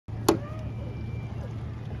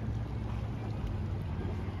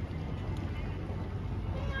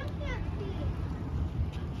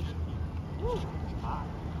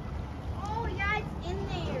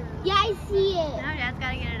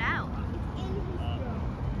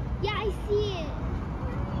Yeah, I see it.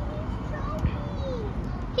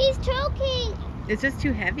 He's choking. It's just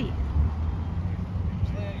too heavy.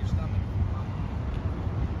 Stay on your stomach.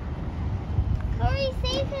 Corey,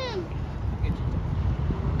 save him. Get you.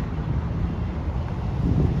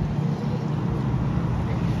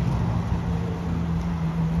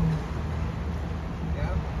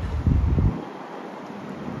 Yeah.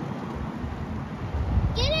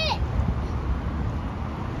 Get it.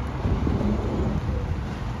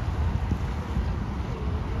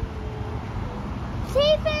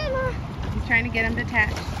 Save him. He's trying to get him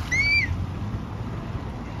detached.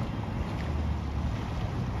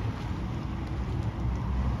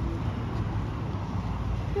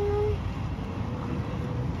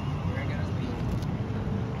 I got his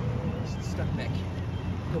feet. Stuck back.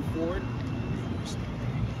 Go forward.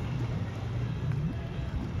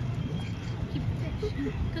 Keep the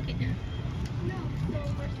fish. Cook it. No, so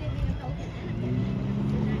we're saving a pelican.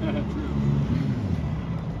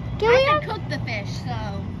 I can cook the fish,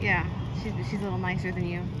 so Yeah, she's a little nicer than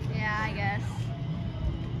you. yeah, I guess.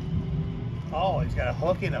 Oh, he's got a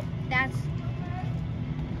hook in him. That's.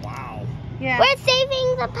 Wow. Yeah. We're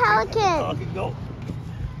saving the pelican. Pelican, go.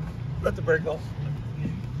 Let the bird go.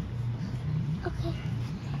 Okay.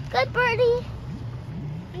 Good birdie.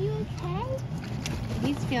 Are you okay?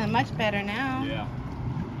 He's feeling much better now. Yeah.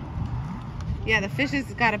 Yeah, the fish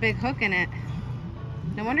has got a big hook in it.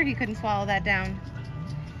 No wonder he couldn't swallow that down.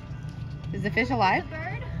 Is the fish alive? The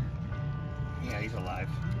bird? Yeah, he's alive.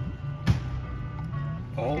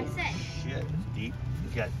 Oh, I said. shit. It's deep.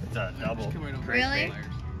 It's a double. Just come right over. Really? Pliers.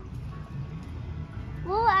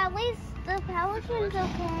 Well, at least the pelican's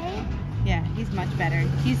okay. Yeah, he's much better.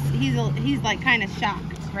 He's like kind of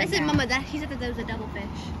shocked right I said, now. Mama, he said that there was a double fish.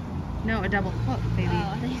 No, a double hook, baby.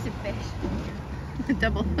 Oh, I thought you said fish. A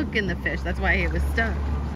double hook in the fish. That's why he was stuck.